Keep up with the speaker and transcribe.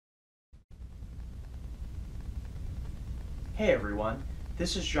Hey everyone,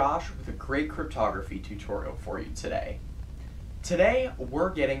 this is Josh with a great cryptography tutorial for you today. Today we're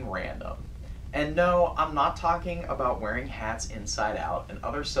getting random. And no, I'm not talking about wearing hats inside out and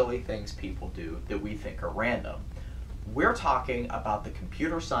other silly things people do that we think are random. We're talking about the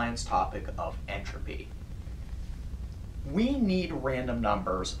computer science topic of entropy. We need random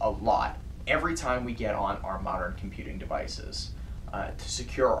numbers a lot every time we get on our modern computing devices. To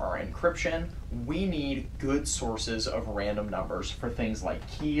secure our encryption, we need good sources of random numbers for things like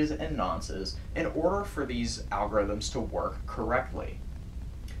keys and nonces in order for these algorithms to work correctly.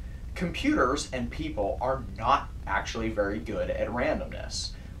 Computers and people are not actually very good at randomness.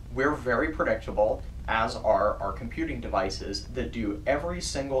 We're very predictable, as are our computing devices that do every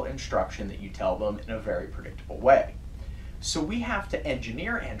single instruction that you tell them in a very predictable way. So we have to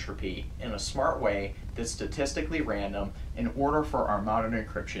engineer entropy in a smart way that's statistically random in order for our modern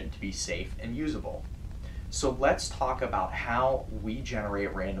encryption to be safe and usable. So let's talk about how we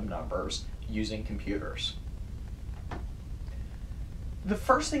generate random numbers using computers. The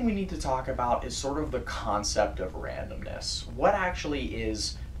first thing we need to talk about is sort of the concept of randomness. What actually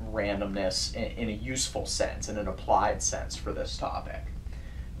is randomness in a useful sense, in an applied sense for this topic?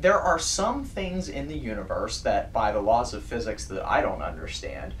 There are some things in the universe that, by the laws of physics that I don't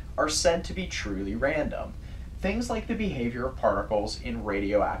understand, are said to be truly random. Things like the behavior of particles in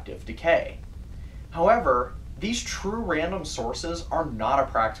radioactive decay. However, these true random sources are not a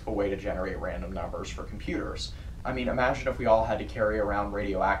practical way to generate random numbers for computers. I mean, imagine if we all had to carry around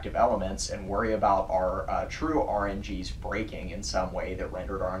radioactive elements and worry about our true RNGs breaking in some way that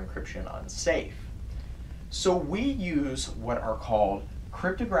rendered our encryption unsafe. So we use what are called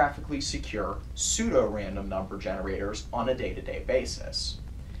cryptographically secure pseudo-random number generators on a day-to-day basis.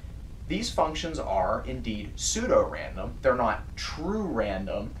 These functions are indeed pseudo-random. They're not true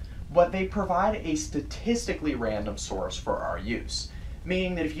random, but they provide a statistically random source for our use,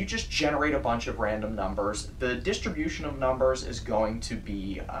 meaning that if you just generate a bunch of random numbers, the distribution of numbers is going to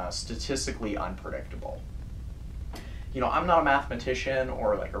be statistically unpredictable. You know, I'm not a mathematician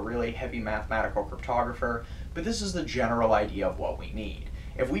or like a really heavy mathematical cryptographer, but this is the general idea of what we need.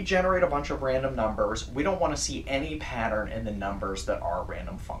 If we generate a bunch of random numbers, we don't want to see any pattern in the numbers that our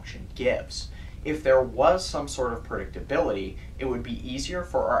random function gives. If there was some sort of predictability, it would be easier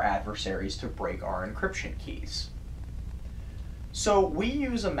for our adversaries to break our encryption keys. So we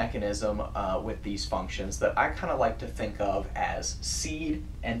use a mechanism with these functions that I kind of like to think of as seed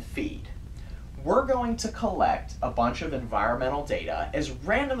and feed. We're going to collect a bunch of environmental data, as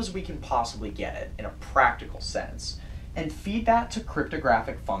random as we can possibly get it in a practical sense, and feed that to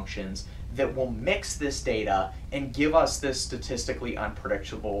cryptographic functions that will mix this data and give us this statistically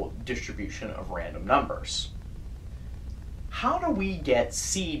unpredictable distribution of random numbers. How do we get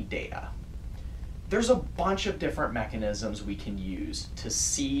seed data? There's a bunch of different mechanisms we can use to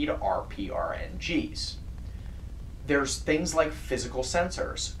seed our PRNGs. There's things like physical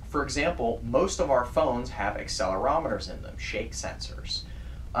sensors. For example, most of our phones have accelerometers in them, shake sensors.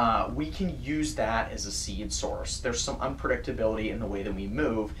 We can use that as a seed source. There's some unpredictability in the way that we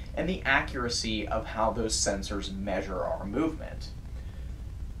move and the accuracy of how those sensors measure our movement.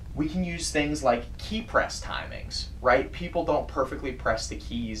 We can use things like key press timings, right? People don't perfectly press the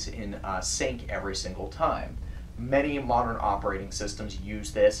keys in sync every single time. Many modern operating systems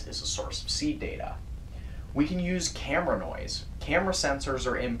use this as a source of seed data. We can use camera noise. Camera sensors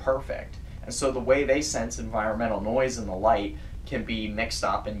are imperfect, and so the way they sense environmental noise in the light can be mixed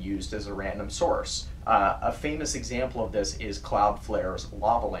up and used as a random source. A famous example of this is Cloudflare's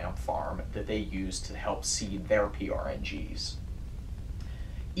lava lamp farm that they use to help seed their PRNGs.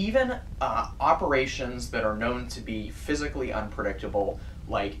 Even operations that are known to be physically unpredictable,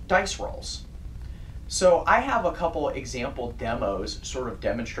 like dice rolls. So I have a couple example demos sort of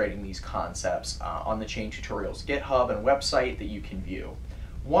demonstrating these concepts on the Chain Tutorials GitHub and website that you can view.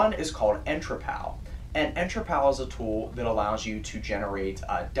 One is called Entropy, and Entropy is a tool that allows you to generate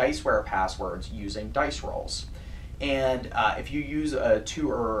diceware passwords using dice rolls. And if you use a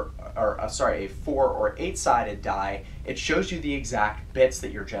 4 or 8-sided die, it shows you the exact bits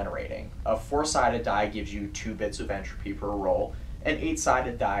that you're generating. A 4-sided die gives you 2 bits of entropy per roll. An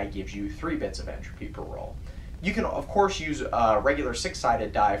 8-sided die gives you 3 bits of entropy per roll. You can, of course, use a regular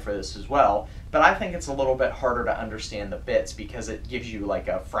 6-sided die for this as well, but I think it's a little bit harder to understand the bits because it gives you like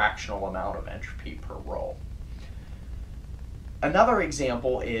a fractional amount of entropy per roll. Another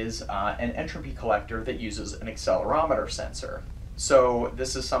example is an entropy collector that uses an accelerometer sensor. So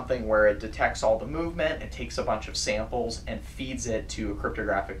this is something where it detects all the movement, it takes a bunch of samples, and feeds it to a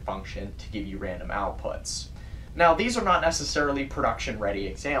cryptographic function to give you random outputs. Now, these are not necessarily production-ready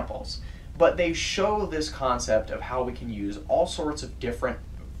examples, but they show this concept of how we can use all sorts of different,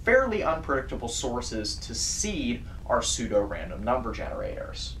 fairly unpredictable sources to seed our pseudo-random number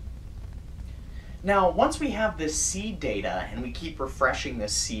generators. Now, once we have this seed data and we keep refreshing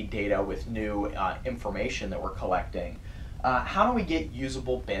this seed data with new information that we're collecting, how do we get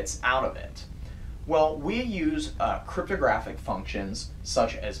usable bits out of it? Well, we use cryptographic functions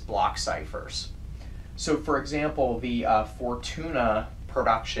such as block ciphers. So for example, the Fortuna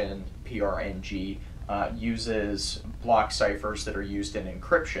production PRNG uses block ciphers that are used in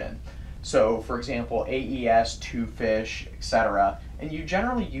encryption. So for example, AES, Twofish, etc. And you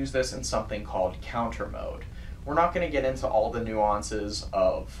generally use this in something called counter mode. We're not going to get into all the nuances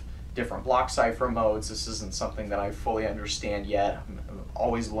of different block cipher modes. This isn't something that I fully understand yet. I'm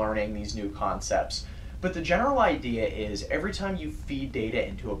always learning these new concepts. But the general idea is every time you feed data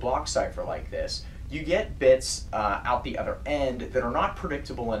into a block cipher like this, you get bits out the other end that are not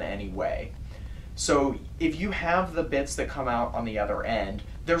predictable in any way. So if you have the bits that come out on the other end,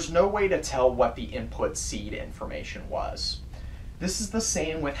 there's no way to tell what the input seed information was. This is the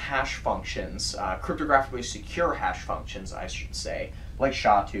same with hash functions, cryptographically secure hash functions, I should say, like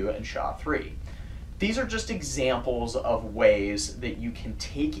SHA-2 and SHA-3. These are just examples of ways that you can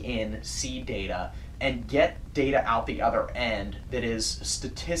take in seed data and get data out the other end that is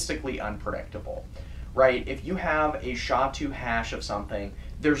statistically unpredictable, right? If you have a SHA-2 hash of something,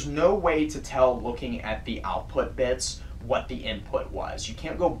 there's no way to tell looking at the output bits what the input was. You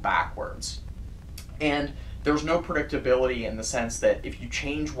can't go backwards. And there's no predictability in the sense that if you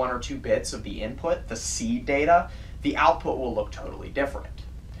change 1 or 2 bits of the input, the seed data, the output will look totally different.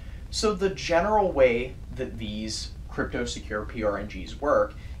 So the general way that these crypto-secure PRNGs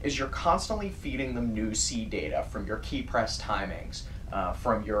work is you're constantly feeding them new seed data from your key press timings,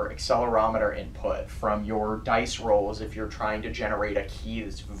 from your accelerometer input, from your dice rolls if you're trying to generate a key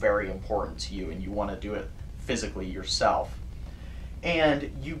that's very important to you and you want to do it physically yourself.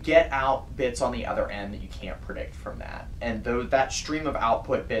 And you get out bits on the other end that you can't predict from that. And that stream of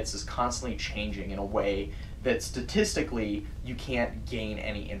output bits is constantly changing in a way that statistically you can't gain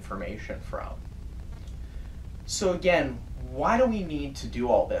any information from. So again, why do we need to do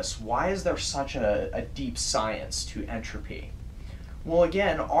all this? Why is there such a deep science to entropy? Well,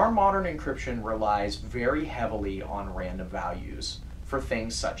 again, our modern encryption relies very heavily on random values for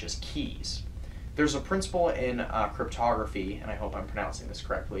things such as keys. There's a principle in cryptography, and I hope I'm pronouncing this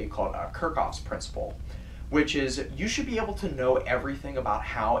correctly, called Kirchhoff's principle, which is you should be able to know everything about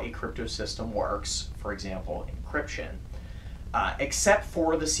how a crypto system works, for example, encryption, except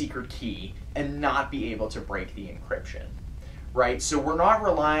for the secret key, and not be able to break the encryption, right? So we're not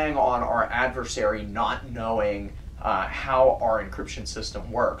relying on our adversary not knowing how our encryption system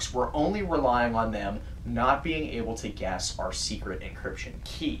works. We're only relying on them not being able to guess our secret encryption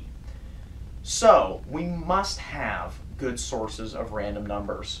key. So we must have good sources of random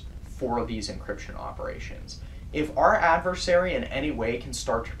numbers for these encryption operations. If our adversary in any way can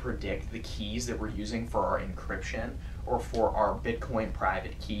start to predict the keys that we're using for our encryption or for our Bitcoin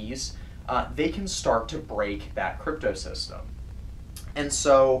private keys, they can start to break that crypto system. And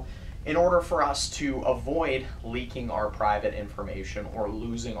so in order for us to avoid leaking our private information or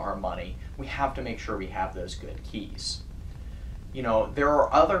losing our money, we have to make sure we have those good keys. You know, there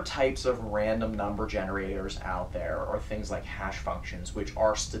are other types of random number generators out there, or things like hash functions, which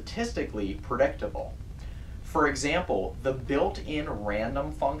are statistically predictable. For example, the built-in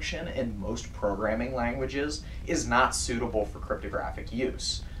random function in most programming languages is not suitable for cryptographic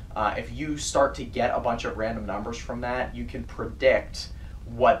use. If you start to get a bunch of random numbers from that, you can predict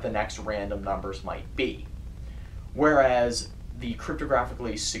what the next random numbers might be. Whereas the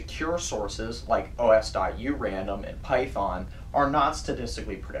cryptographically secure sources like os.urandom and Python are not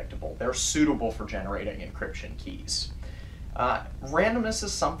statistically predictable. They're suitable for generating encryption keys. Randomness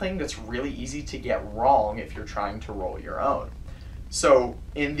is something that's really easy to get wrong if you're trying to roll your own. So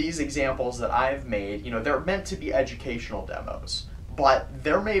in these examples that I've made, you know, they're meant to be educational demos, but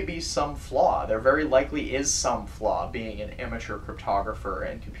there may be some flaw. There very likely is some flaw, being an amateur cryptographer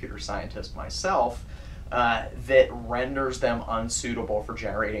and computer scientist myself, that renders them unsuitable for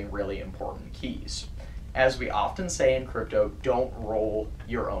generating really important keys. As we often say in crypto, don't roll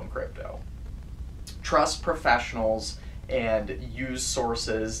your own crypto. Trust professionals and use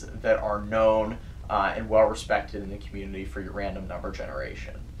sources that are known and well respected in the community for your random number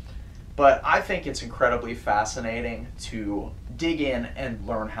generation. But I think it's incredibly fascinating to dig in and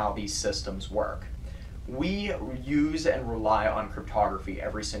learn how these systems work. We use and rely on cryptography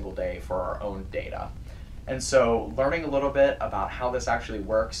every single day for our own data. And so learning a little bit about how this actually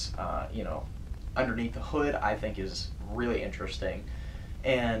works, you know, underneath the hood, I think is really interesting.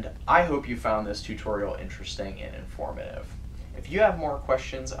 And I hope you found this tutorial interesting and informative. If you have more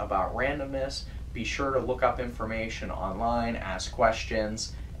questions about randomness, be sure to look up information online, ask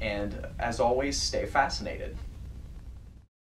questions, and as always, stay fascinated.